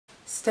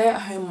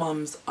Stay-at-home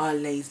mums are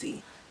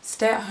lazy.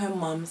 Stay-at-home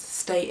mums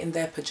stay in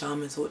their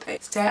pajamas all day.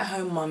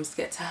 Stay-at-home mums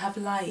get to have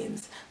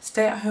lie-ins.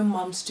 Stay-at-home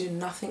mums do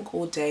nothing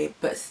all day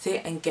but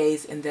sit and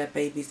gaze in their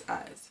baby's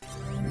eyes.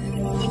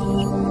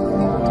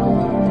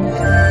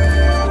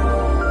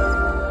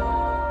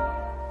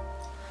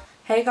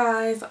 Hey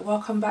guys,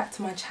 welcome back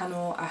to my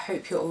channel. I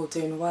hope you're all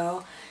doing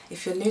well.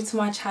 If you're new to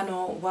my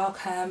channel,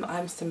 welcome.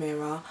 I'm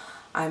Samira.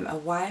 I'm a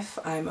wife,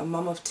 I'm a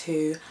mum of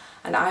two,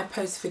 and I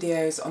post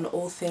videos on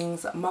all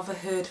things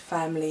motherhood,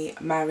 family,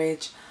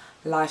 marriage,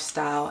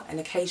 lifestyle, and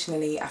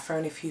occasionally I throw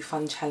in a few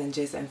fun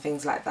challenges and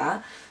things like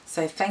that.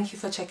 So thank you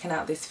for checking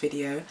out this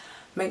video.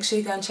 Make sure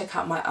you go and check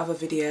out my other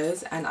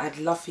videos, and I'd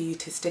love for you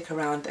to stick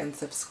around and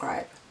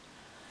subscribe.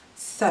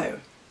 So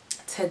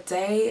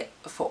today,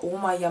 for all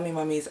my yummy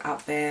mummies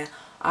out there,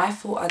 I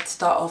thought I'd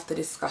start off the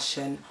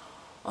discussion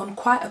on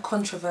quite a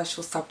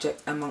controversial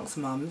subject amongst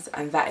mums,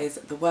 and that is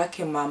the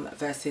working mum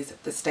versus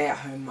the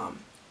stay-at-home mum.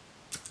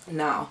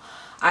 Now,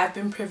 I've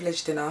been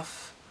privileged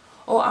enough,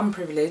 or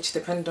unprivileged,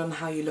 depending on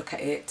how you look at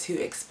it, to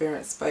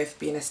experience both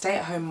being a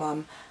stay-at-home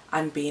mum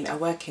and being a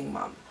working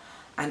mum.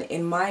 And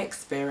in my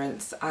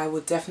experience, I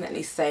would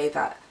definitely say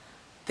that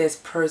there's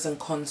pros and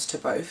cons to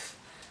both.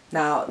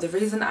 Now, the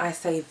reason I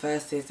say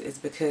versus is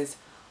because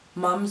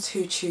mums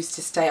who choose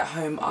to stay at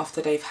home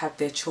after they've had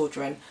their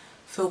children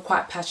feel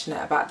quite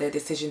passionate about their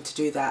decision to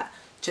do that,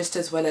 just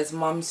as well as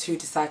mums who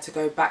decide to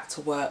go back to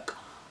work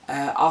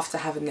after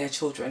having their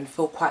children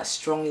feel quite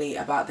strongly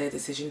about their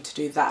decision to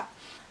do that.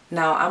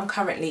 Now, I'm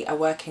currently a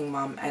working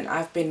mum, and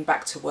I've been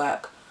back to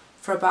work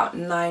for about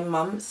 9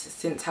 months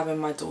since having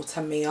my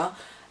daughter Mia,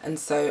 and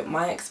so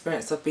my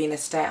experience of being a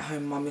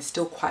stay-at-home mum is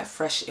still quite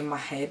fresh in my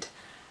head.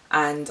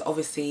 And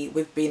obviously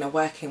with being a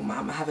working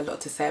mum, I have a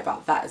lot to say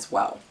about that as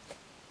well.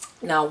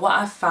 Now, what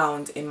I've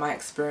found in my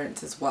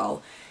experience as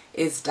well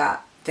is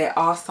that there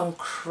are some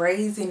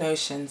crazy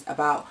notions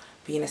about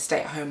being a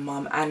stay-at-home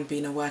mum and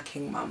being a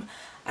working mum.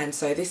 And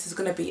so this is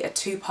going to be a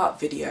 2-part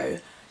video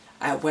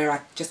where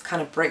I just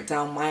kind of break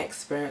down my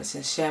experience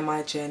and share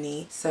my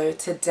journey. So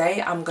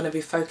today I'm going to be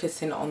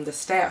focusing on the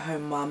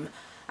stay-at-home mum,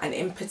 and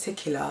in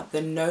particular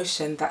the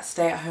notion that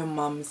stay-at-home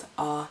mums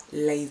are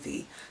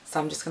lazy.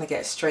 So I'm just going to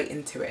get straight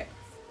into it.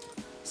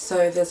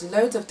 So there's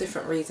loads of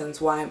different reasons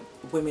why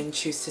women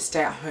choose to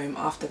stay at home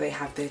after they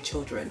have their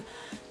children.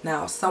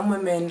 Now, some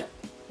women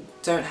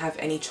don't have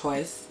any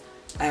choice.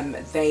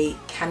 They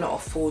cannot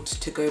afford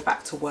to go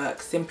back to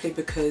work simply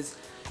because,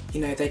 you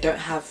know, they don't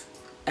have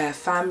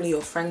family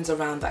or friends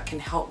around that can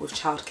help with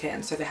childcare,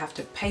 and so they have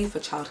to pay for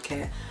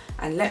childcare.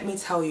 And let me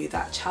tell you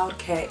that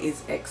childcare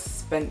is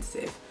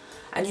expensive.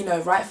 And you know,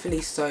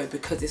 rightfully so,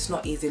 because it's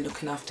not easy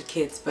looking after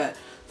kids, but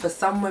for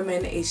some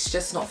women it's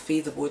just not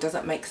feasible. It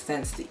doesn't make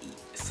sense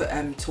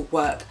to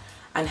work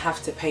and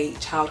have to pay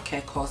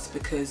childcare costs,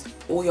 because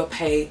all your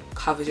pay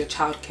covers your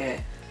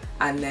childcare,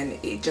 and then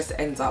it just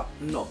ends up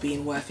not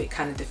being worth it.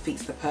 Kind of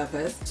defeats the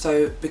purpose.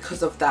 So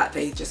because of that,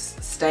 they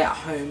just stay at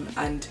home,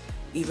 and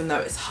even though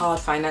it's hard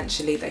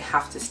financially, they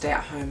have to stay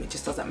at home. It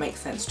just doesn't make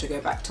sense to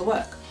go back to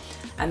work.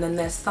 And then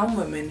there's some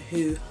women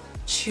who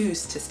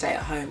choose to stay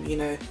at home. You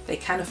know, they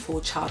can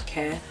afford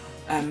childcare,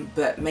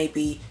 but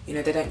maybe, you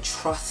know, they don't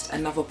trust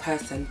another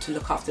person to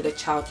look after their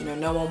child. You know,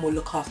 no one will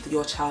look after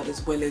your child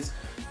as well as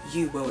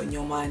you will in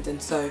your mind.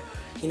 And so,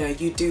 you know,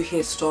 you do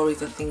hear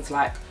stories of things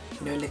like,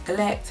 you know,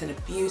 neglect and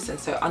abuse, and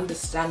so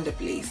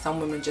understandably some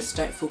women just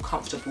don't feel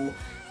comfortable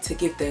to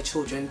give their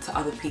children to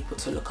other people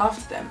to look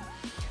after them.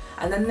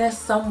 And then there's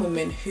some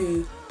women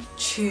who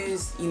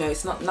choose, you know,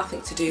 it's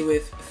nothing to do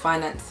with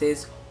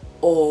finances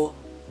or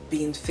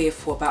being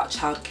fearful about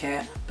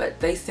childcare, but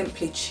they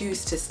simply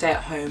choose to stay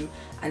at home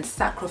and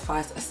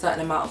sacrifice a certain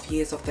amount of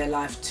years of their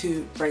life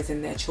to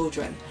raising their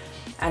children.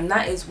 And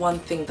that is one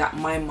thing that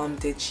my mum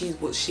did. She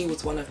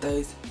was one of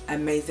those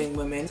amazing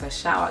women. So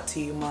shout out to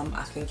you, mum.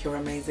 I think you're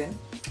amazing.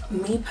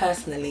 Me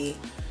personally,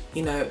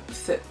 you know,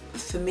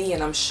 for me,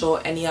 and I'm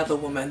sure any other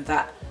woman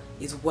that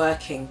is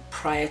working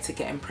prior to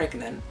getting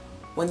pregnant,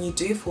 when you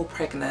do fall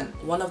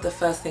pregnant, one of the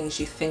first things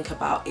you think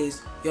about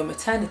is your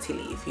maternity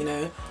leave. You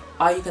know,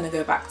 are you going to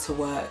go back to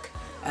work?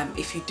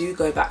 If you do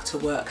go back to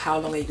work, how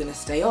long are you going to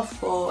stay off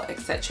for,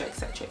 etc,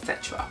 etc,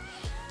 etc.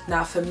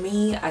 Now, for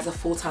me as a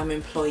full-time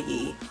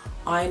employee,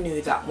 I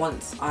knew that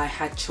once I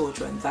had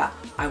children that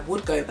I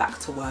would go back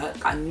to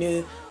work. I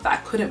knew that I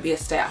couldn't be a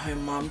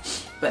stay-at-home mum,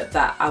 but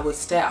that I would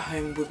stay at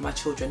home with my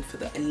children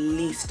for at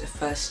least the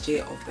first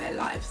year of their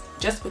lives.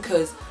 Just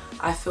because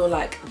I feel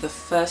like the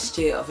first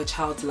year of a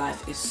child's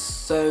life is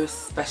so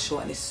special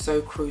and is so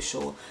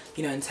crucial,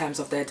 you know, in terms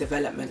of their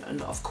development.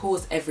 And of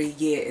course every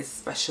year is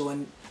special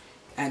and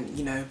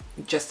you know,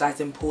 just as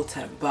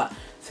important, but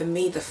for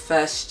me the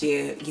first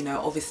year, you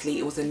know, obviously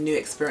it was a new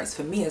experience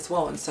for me as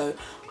well, and so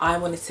I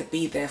wanted to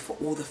be there for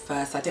all the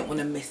first. I didn't want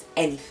to miss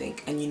anything,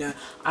 and you know,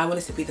 I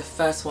wanted to be the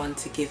first one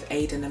to give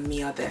Aiden and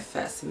Mia their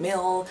first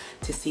meal,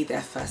 to see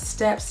their first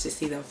steps, to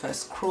see them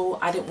first crawl.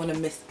 I didn't want to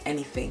miss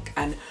anything,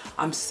 and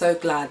I'm so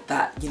glad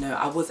that, you know,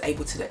 I was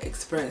able to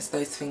experience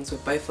those things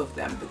with both of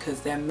them,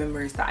 because they're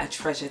memories that I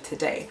treasure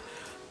today.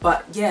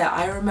 But yeah,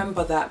 I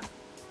remember that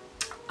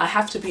I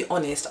have to be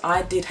honest,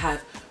 I did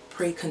have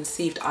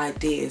preconceived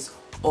ideas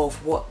of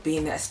what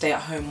being a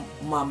stay-at-home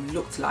mum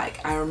looked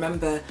like. I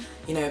remember,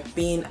 you know,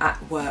 being at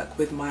work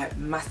with my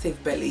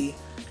massive belly,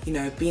 you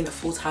know, being a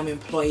full-time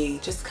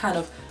employee, just kind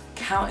of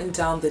counting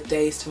down the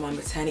days to my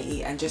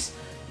maternity and just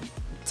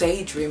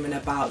daydreaming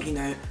about, you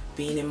know,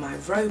 being in my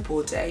robe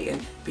all day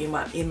and being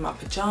in my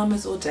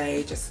pajamas all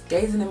day, just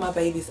gazing in my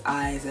baby's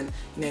eyes and,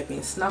 you know,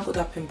 being snuggled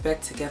up in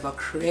bed together,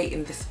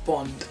 creating this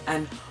bond.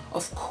 And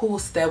of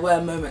course there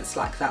were moments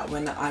like that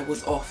when I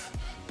was off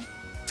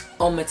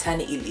on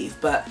maternity leave,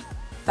 but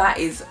that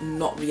is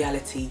not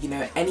reality. You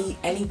know,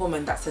 any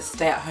woman that's a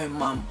stay-at-home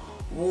mum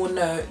will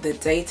know the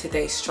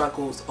day-to-day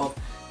struggles of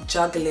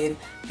juggling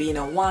being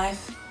a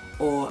wife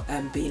or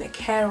being a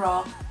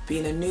carer,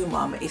 being a new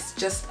mum. It's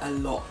just a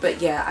lot.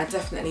 But yeah, I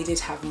definitely did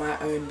have my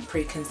own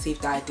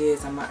preconceived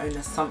ideas and my own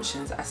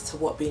assumptions as to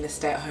what being a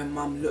stay-at-home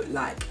mum looked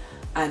like,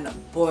 and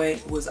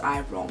boy was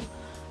I wrong.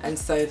 And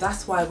so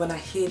that's why when I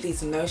hear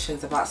these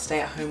notions about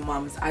stay-at-home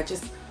mums,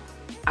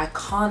 I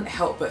can't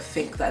help but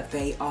think that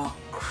they are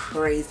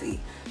crazy.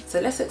 So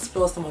let's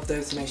explore some of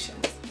those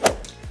notions.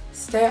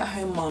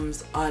 Stay-at-home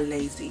mums are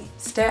lazy.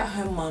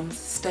 Stay-at-home mums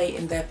stay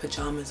in their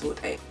pajamas all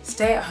day.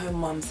 Stay-at-home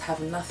mums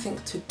have nothing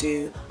to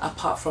do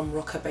apart from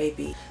rock a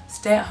baby.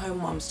 Stay-at-home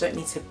mums don't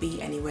need to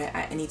be anywhere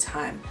at any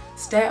time.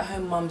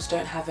 Stay-at-home mums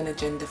don't have an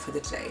agenda for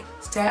the day.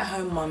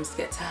 Stay-at-home mums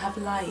get to have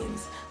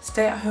lie-ins.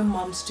 Stay-at-home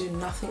mums do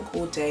nothing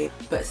all day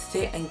but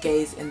sit and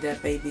gaze in their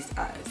baby's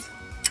eyes.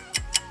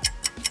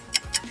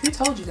 Who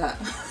told you that?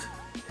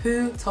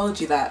 Who told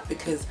you that?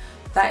 Because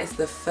that is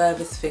the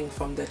furthest thing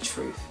from the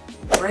truth.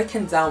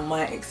 Breaking down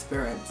my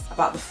experience,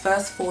 about the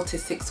first 4 to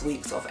 6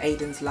 weeks of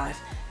Aiden's life,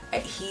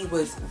 he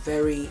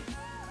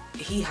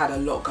had a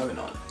lot going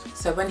on.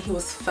 So when he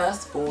was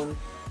first born,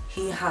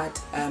 he had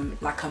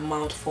like a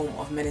mild form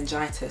of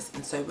meningitis,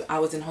 and so I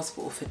was in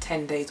hospital for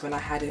 10 days when I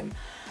had him,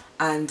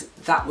 and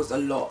that was a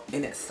lot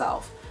in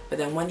itself. But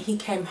then when he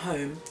came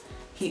home,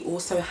 he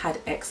also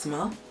had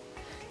eczema.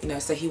 You know,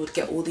 so he would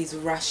get all these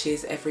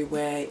rashes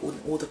everywhere,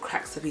 all the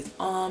cracks of his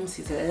arms,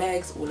 his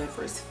legs, all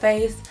over his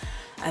face.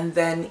 And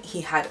then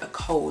he had a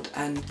cold,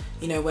 and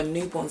you know, when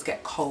newborns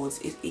get colds,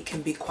 it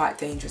can be quite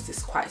dangerous,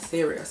 it's quite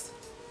serious.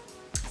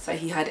 So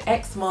he had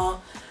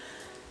eczema,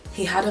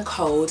 he had a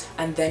cold,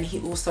 and then he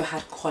also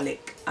had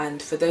colic.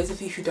 And for those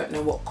of you who don't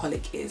know what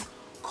colic is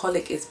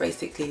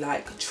basically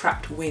like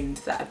trapped wind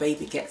that a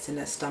baby gets in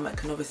their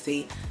stomach, and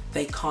obviously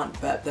they can't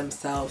burp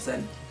themselves,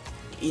 and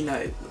you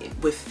know,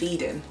 with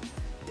feeding,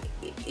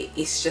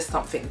 it's just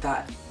something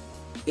that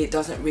it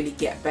doesn't really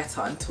get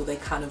better until they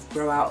kind of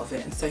grow out of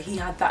it. And so he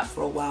had that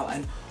for a while,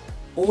 and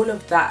all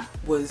of that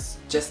was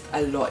just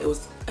a lot. It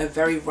was a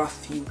very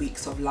rough few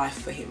weeks of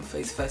life for him, for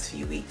his first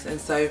few weeks. And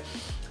so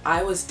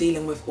I was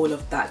dealing with all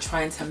of that,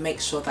 trying to make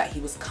sure that he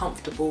was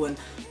comfortable and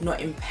not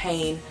in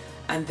pain.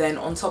 And then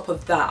on top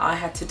of that, I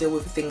had to deal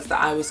with things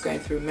that I was going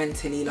through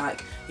mentally,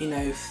 like, you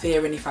know,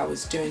 fearing if I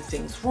was doing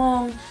things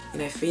wrong, you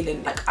know,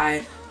 feeling like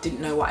I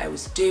didn't know what I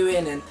was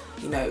doing, and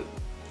you know,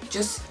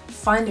 just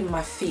finding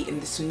my feet in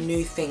this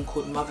new thing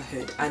called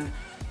motherhood. And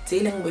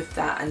dealing with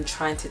that and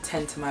trying to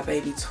tend to my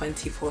baby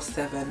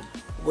 24/7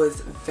 was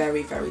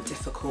very, very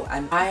difficult.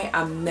 And I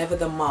am never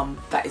the mum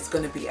that is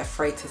going to be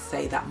afraid to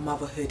say that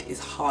motherhood is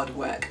hard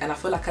work. And I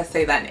feel like I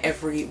say that in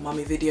every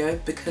mummy video,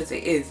 because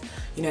it is.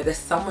 You know, there's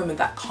some women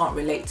that can't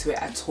relate to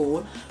it at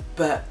all,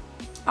 but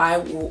I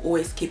will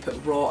always keep it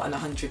raw and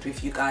 100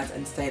 with you guys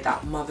and say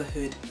that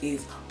motherhood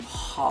is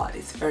hard.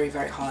 It's very,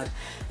 very hard.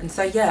 And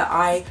so yeah,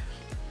 I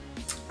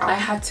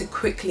had to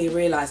quickly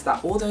realize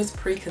that all those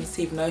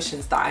preconceived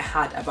notions that I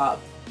had about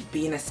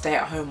being a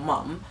stay-at-home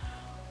mum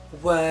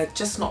were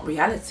just not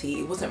reality.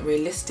 It wasn't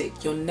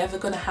realistic. You're never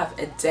gonna have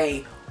a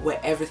day where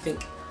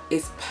everything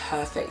is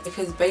perfect,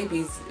 because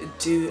babies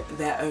do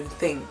their own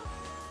thing.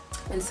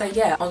 And so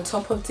yeah, on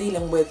top of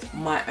dealing with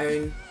my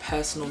own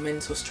personal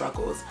mental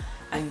struggles,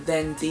 and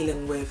then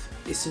dealing with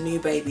this new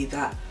baby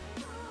that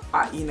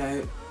you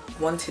know,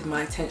 wanted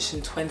my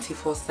attention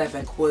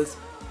 24/7, was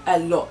a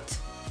lot.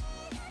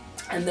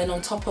 And then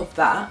on top of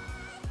that,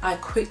 I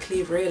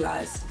quickly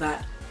realized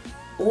that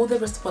all the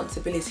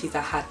responsibilities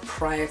I had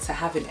prior to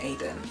having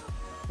Aiden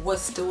were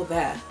still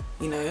there.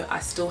 You know, I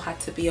still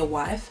had to be a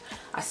wife,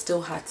 I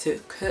still had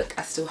to cook,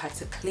 I still had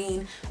to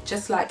clean,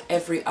 just like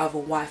every other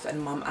wife and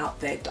mum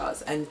out there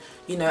does. And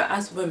you know,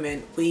 as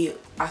women,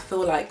 I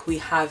feel like we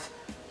have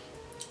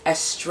a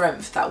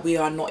strength that we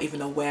are not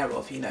even aware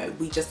of. You know,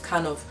 we just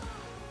kind of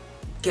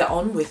get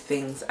on with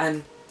things,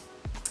 and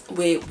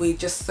we're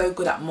just so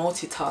good at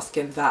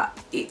multitasking that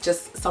it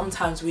just,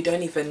 sometimes we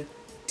don't even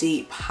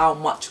deep how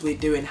much we're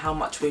doing, how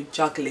much we're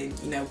juggling,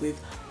 you know, with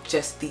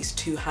just these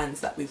two hands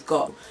that we've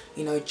got.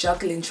 You know,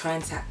 juggling,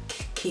 trying to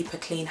keep a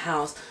clean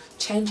house,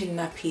 changing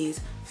nappies,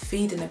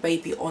 feeding a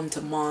baby on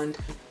demand,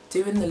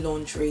 doing the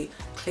laundry,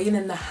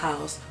 cleaning the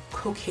house,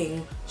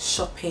 cooking,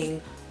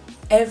 shopping,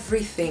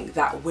 everything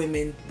that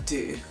women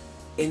do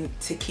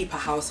to keep a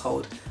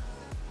household.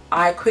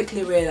 I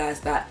quickly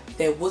realized that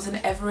there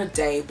wasn't ever a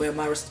day where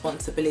my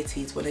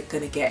responsibilities weren't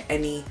going to get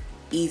any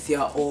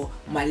easier or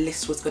my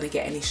list was going to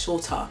get any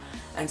shorter.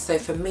 And so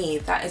for me,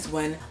 that is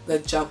when the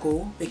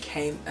juggle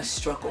became a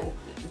struggle.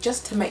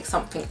 Just to make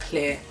something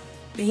clear,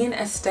 being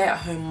a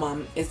stay-at-home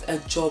mum is a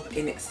job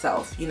in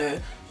itself. You know,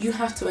 you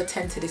have to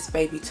attend to this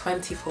baby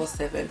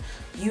 24/7.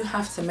 You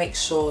have to make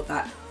sure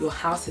that your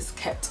house is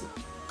kept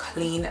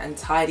clean and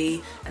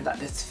tidy, and that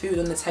there's food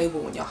on the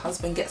table when your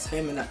husband gets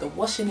home, and that the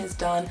washing is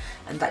done,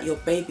 and that your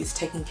baby's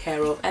taken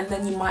care of. And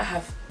then you might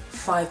have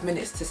 5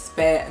 minutes to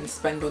spare and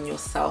spend on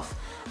yourself.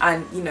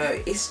 And you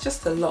know, it's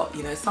just a lot.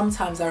 You know,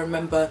 sometimes I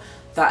remember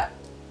that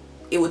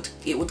it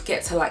would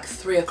get to like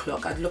 3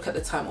 o'clock. I'd look at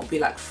the time, it would be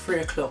like 3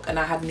 o'clock and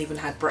I hadn't even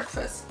had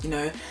breakfast. You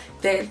know,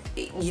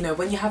 you know,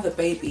 when you have a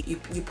baby,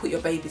 you put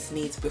your baby's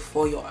needs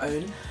before your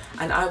own,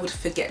 and I would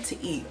forget to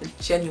eat,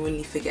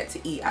 genuinely forget to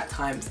eat at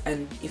times.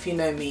 And if you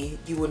know me,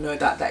 you will know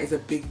that that is a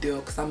big deal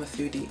because I'm a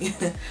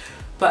foodie.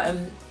 But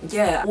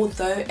yeah,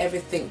 although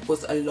everything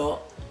was a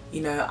lot,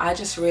 you know, I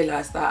just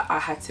realized that I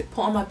had to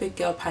put on my big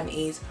girl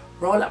panties,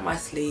 roll up my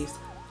sleeves,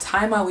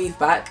 tie my weave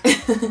back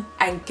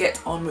and get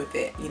on with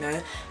it, you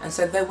know. And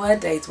so there were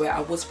days where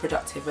I was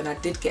productive and I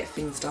did get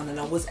things done and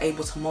I was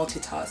able to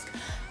multitask.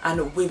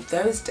 And with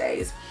those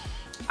days,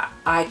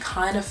 I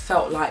kind of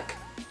felt like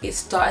it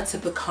started to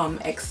become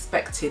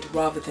expected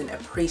rather than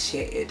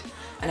appreciated.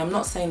 And I'm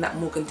not saying that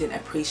Morgan didn't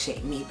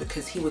appreciate me,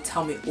 because he would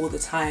tell me all the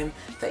time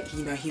that,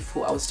 you know, he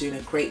thought I was doing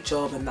a great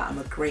job and that I'm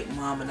a great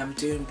mum and I'm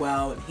doing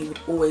well, and he would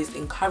always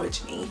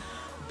encourage me.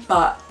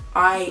 But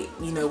I,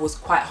 you know, was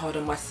quite hard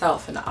on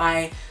myself, and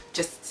I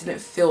just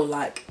didn't feel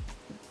like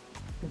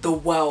the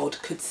world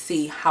could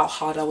see how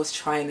hard I was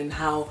trying and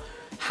how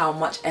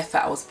much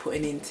effort I was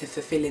putting into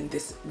fulfilling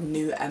this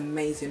new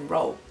amazing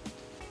role.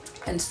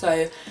 And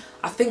so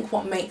I think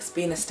what makes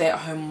being a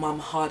stay-at-home mum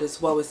hard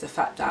as well is the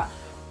fact that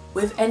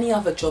with any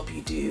other job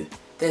you do,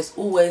 there's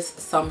always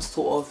some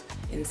sort of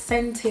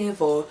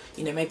incentive, or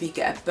you know, maybe you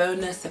get a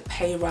bonus, a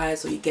pay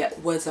rise, or you get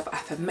words of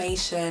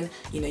affirmation.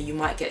 You know, you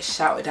might get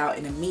shouted out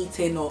in a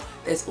meeting, or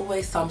there's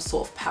always some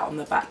sort of pat on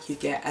the back you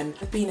get. And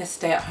being a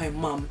stay-at-home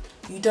mum,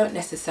 you don't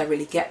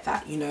necessarily get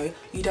that. You know,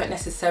 you don't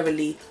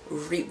necessarily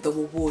reap the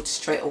reward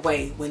straight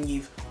away when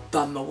you've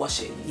done the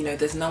washing. You know,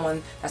 there's no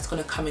one that's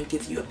going to come and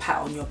give you a pat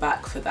on your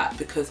back for that,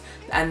 because,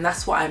 and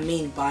that's what I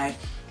mean by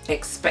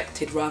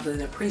expected rather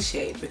than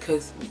appreciated,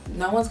 because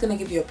no one's going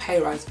to give you a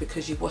pay rise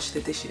because you wash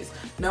the dishes.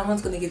 No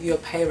one's going to give you a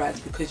pay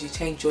rise because you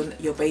change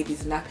your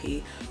baby's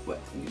nappy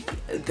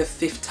the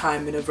 5th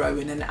time in a row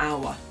in an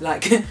hour.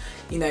 Like,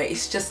 you know,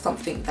 it's just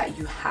something that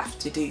you have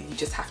to do. You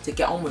just have to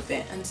get on with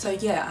it. And so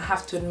yeah, I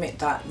have to admit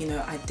that, you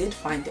know, I did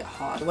find it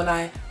hard when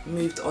I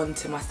moved on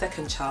to my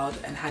second child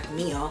and had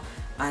Mia,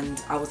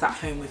 and I was at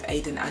home with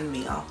Aiden and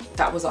Mia.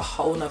 That was a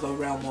whole nother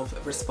realm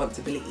of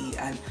responsibility,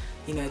 and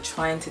you know,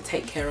 trying to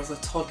take care of a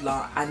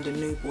toddler and a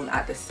newborn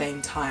at the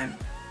same time,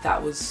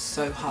 that was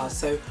so hard.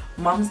 So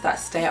mums that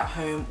stay at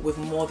home with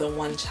more than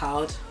one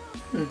child,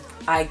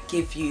 I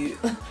give you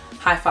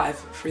high five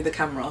through the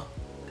camera,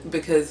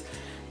 because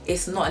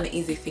it's not an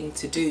easy thing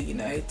to do, you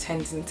know,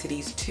 tending to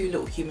these 2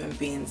 little human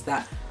beings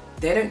that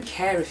they don't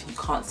care if you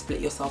can't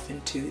split yourself in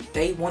 2.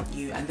 They want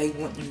you, and they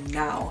want you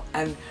now.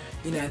 And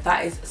you know,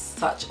 that is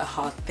such a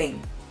hard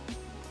thing.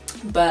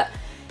 But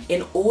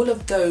in all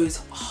of those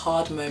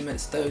hard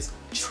moments, those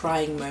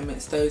trying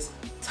moments, those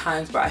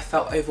times where I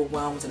felt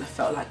overwhelmed and I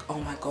felt like, oh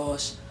my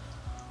gosh,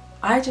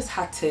 I just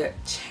had to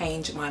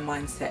change my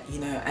mindset, you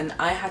know, and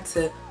I had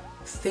to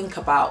think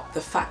about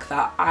the fact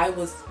that I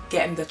was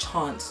getting the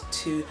chance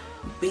to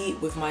be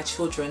with my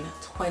children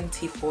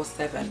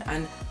 24/7,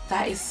 and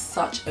that is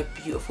such a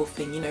beautiful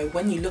thing. You know,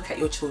 when you look at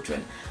your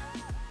children,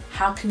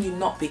 how can you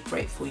not be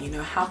grateful? You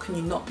know, how can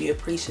you not be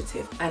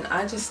appreciative? And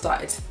I just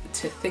started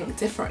to think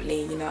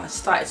differently. You know, I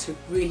started to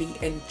really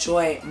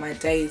enjoy my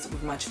days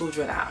with my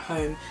children at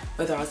home,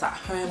 whether I was at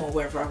home or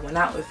whether I went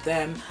out with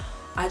them.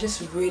 I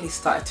just really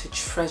started to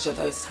treasure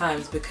those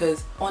times,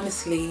 because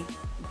honestly,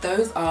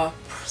 those are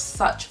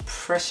such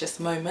precious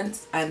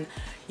moments. And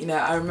you know,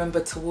 I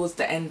remember towards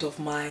the end of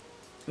my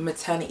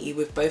maternity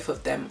with both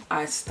of them,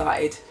 I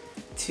started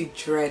to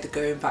dread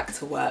going back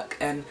to work,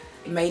 and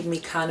it made me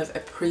kind of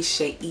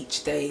appreciate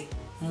each day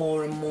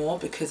more and more,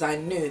 because I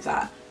knew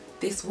that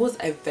this was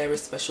a very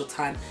special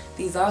time.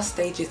 These are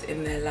stages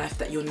in their life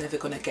that you're never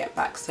going to get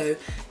back. So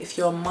if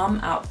you're a mum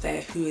out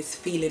there who is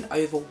feeling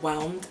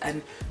overwhelmed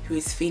and who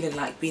is feeling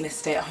like being a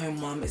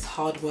stay-at-home mum is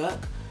hard work,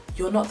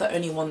 you're not the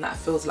only one that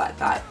feels like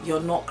that.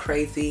 You're not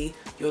crazy,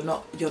 you're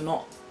not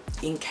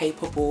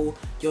incapable,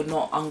 you're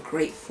not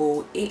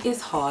ungrateful. It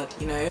is hard,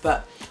 you know.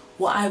 But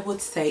what I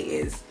would say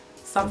is,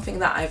 something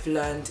that I've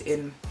learned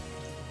in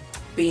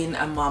being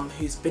a mum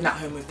who's been at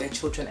home with their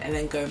children and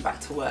then going back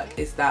to work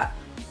is that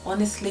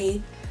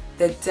honestly,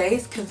 the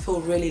days can feel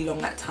really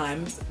long at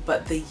times,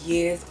 but the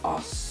years are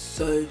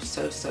so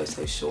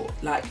short.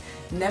 Like,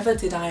 never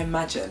did I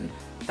imagine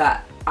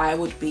that I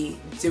would be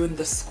doing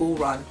the school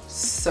run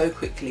so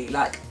quickly.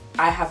 Like,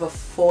 I have a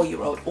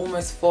 4-year-old,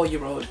 almost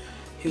 4-year-old,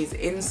 who's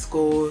in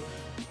school,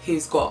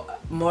 who's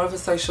got more of a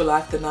social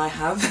life than I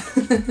have.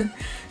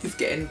 He's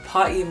getting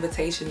party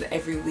invitations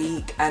every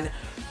week, and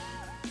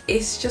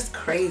it's just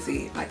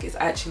crazy. Like, it's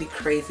actually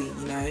crazy,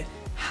 you know,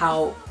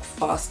 how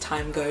fast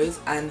time goes.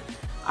 And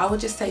I would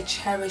just say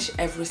cherish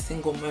every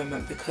single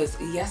moment, because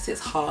yes,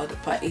 it's hard,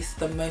 but it's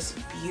the most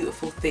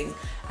beautiful thing.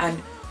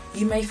 And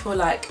you may feel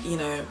like, you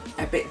know,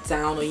 a bit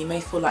down, or you may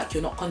feel like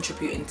you're not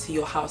contributing to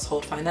your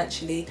household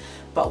financially,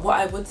 but what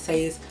I would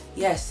say is,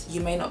 yes,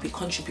 you may not be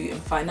contributing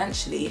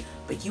financially,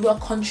 but you are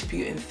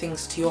contributing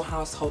things to your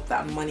household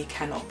that money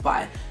cannot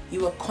buy.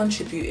 You are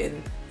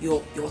contributing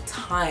your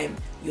time,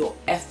 your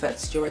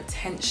efforts, your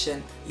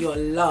attention, your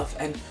love,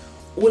 and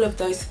all of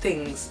those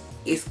things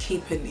is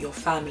keeping your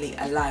family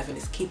alive, and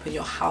it's keeping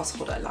your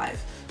household alive.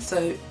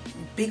 So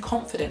be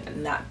confident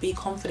in that. Be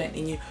confident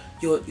in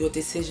your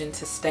decision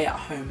to stay at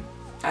home.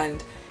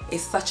 And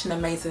it's such an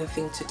amazing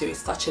thing to do. It's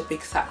such a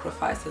big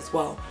sacrifice as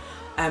well.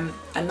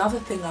 Another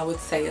thing I would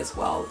say as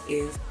well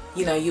is,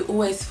 you know, you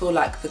always feel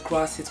like the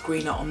grass is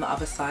greener on the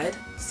other side.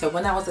 So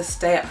when I was a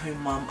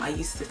stay-at-home mum, I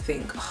used to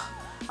think, oh,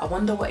 I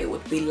wonder what it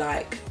would be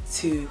like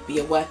to be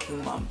a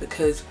working mum,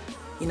 because,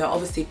 you know,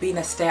 obviously being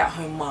a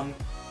stay-at-home mum,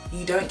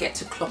 you don't get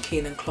to clock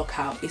in and clock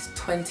out. It's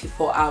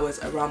 24 hours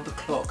around the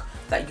clock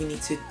that you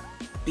need to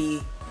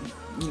be,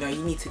 you know,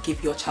 you need to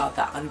give your child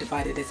that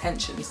undivided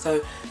attention.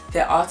 So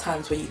there are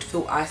times where you'd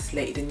feel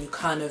isolated, and you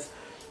kind of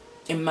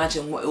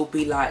imagine what it will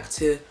be like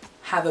to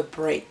have a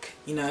break,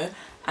 you know.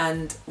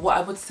 And what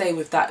I would say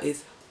with that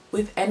is,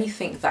 with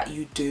anything that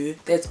you do,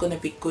 there's going to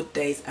be good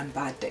days and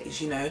bad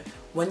days, you know.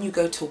 When you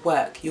go to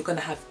work, you're going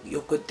to have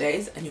your good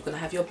days and you're going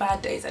to have your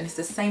bad days. And it's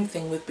the same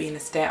thing with being a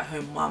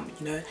stay-at-home mum,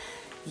 you know.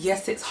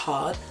 Yes, it's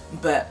hard,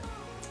 but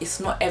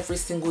it's not every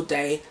single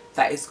day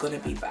that is going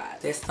to be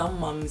bad. There's some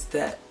mums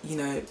that, you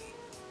know,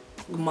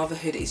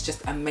 motherhood is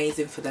just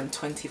amazing for them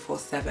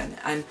 24/7,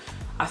 and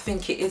I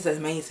think it is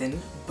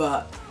amazing,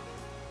 but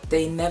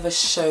they never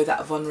show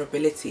that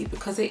vulnerability,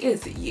 because it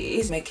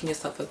is making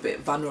yourself a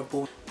bit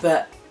vulnerable.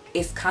 But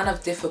it's kind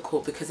of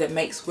difficult because it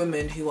makes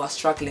women who are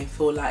struggling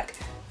feel like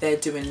they're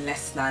doing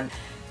less than.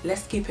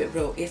 Let's keep it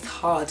real, it's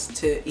hard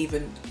to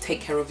even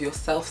take care of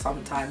yourself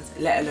sometimes,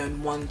 let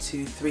alone 1,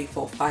 2, 3,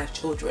 4, 5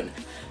 children.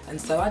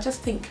 And so I just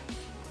think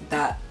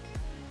that,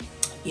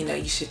 you know,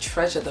 you should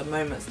treasure the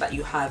moments that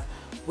you have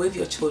with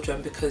your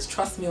children, because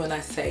trust me when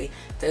I say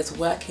there's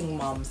working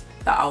mums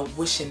that are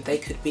wishing they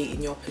could be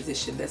in your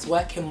position. There's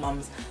working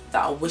mums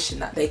that are wishing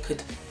that they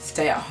could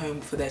stay at home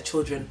for their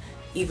children,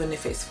 even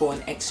if it's for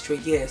an extra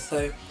year.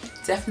 So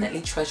definitely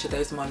treasure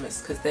those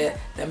moments, because they're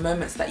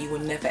moments that you will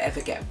never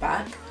ever get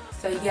back.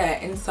 So yeah,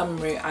 in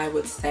summary, I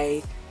would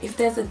say, if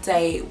there's a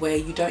day where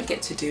you don't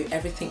get to do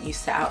everything you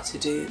set out to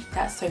do,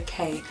 that's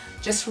okay.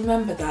 Just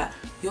remember that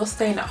you're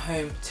staying at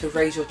home to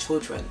raise your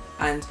children,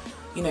 and,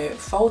 you know,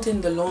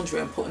 folding the laundry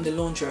and putting the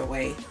laundry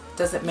away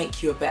doesn't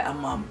make you a better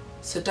mum.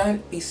 So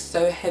don't be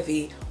so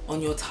heavy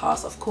on your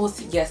tasks. Of course,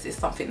 yes, it's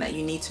something that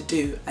you need to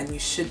do and you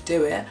should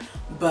do it,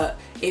 but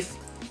if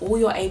all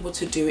you're able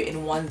to do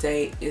in one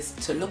day is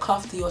to look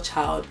after your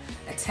child,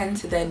 attend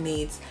to their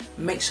needs,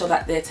 make sure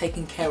that they're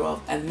taken care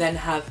of, and then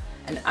have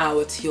an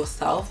hour to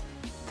yourself,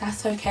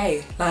 that's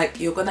okay.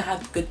 Like, you're gonna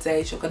have good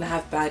days, you're gonna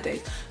have bad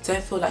days.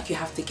 Don't feel like you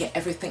have to get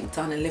everything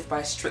done and live by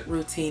a strict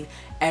routine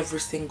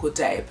every single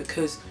day,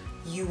 because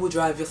you will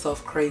drive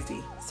yourself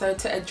crazy. So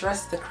to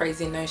address the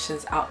crazy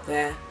notions out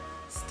there,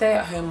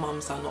 stay-at-home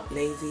mums are not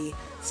lazy.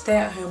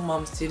 Stay-at-home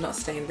mums do not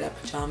stay in their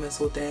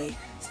pajamas all day.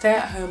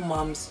 Stay-at-home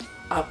mums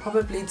are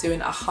probably doing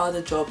a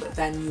harder job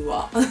than you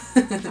are.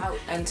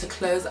 And to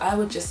close, I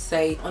would just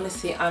say,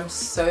 honestly, I'm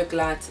so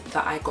glad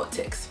that I got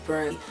to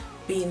experience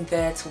being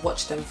there to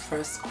watch them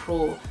first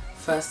crawl,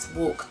 first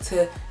walk,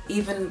 to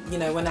even, you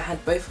know, when I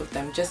had both of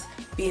them, just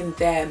being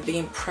there and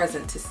being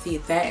present to see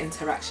their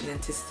interaction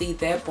and to see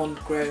their bond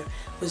grow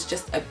was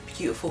just a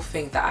beautiful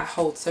thing that I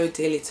hold so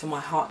dearly to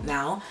my heart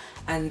now.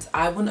 And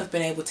I wouldn't have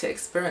been able to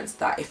experience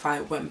that if I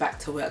went back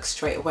to work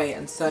straight away.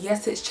 And so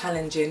yes, it's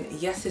challenging,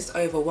 yes, it's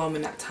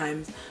overwhelming at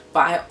times, but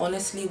I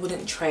honestly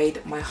wouldn't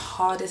trade my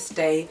hardest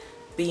day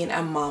being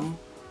a mum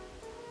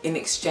in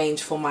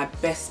exchange for my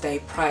best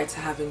day prior to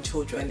having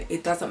children.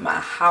 It doesn't matter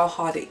how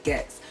hard it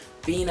gets,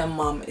 being a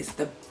mum is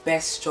the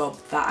best job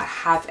that I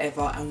have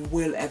ever and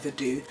will ever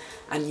do.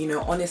 And, you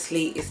know,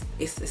 honestly,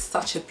 it's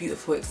such a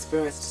beautiful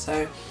experience.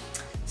 So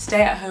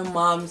stay-at-home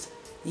mums,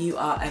 you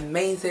are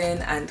amazing,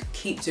 and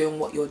keep doing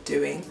what you're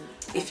doing.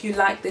 If you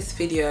like this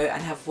video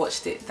and have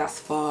watched it thus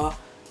far,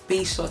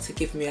 be sure to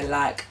give me a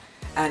like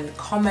and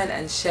comment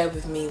and share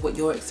with me what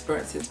your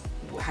experiences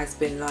has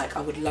been like.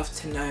 I would love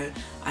to know,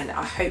 and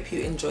I hope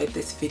you enjoyed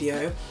this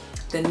video.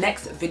 The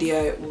next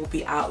video will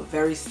be out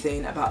very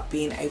soon about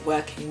being a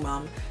working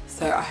mum,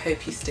 so I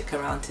hope you stick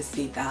around to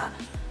see that.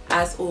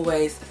 As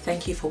always,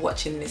 thank you for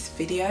watching this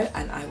video,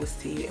 and I will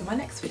see you in my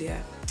next video.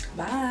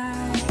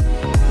 Bye.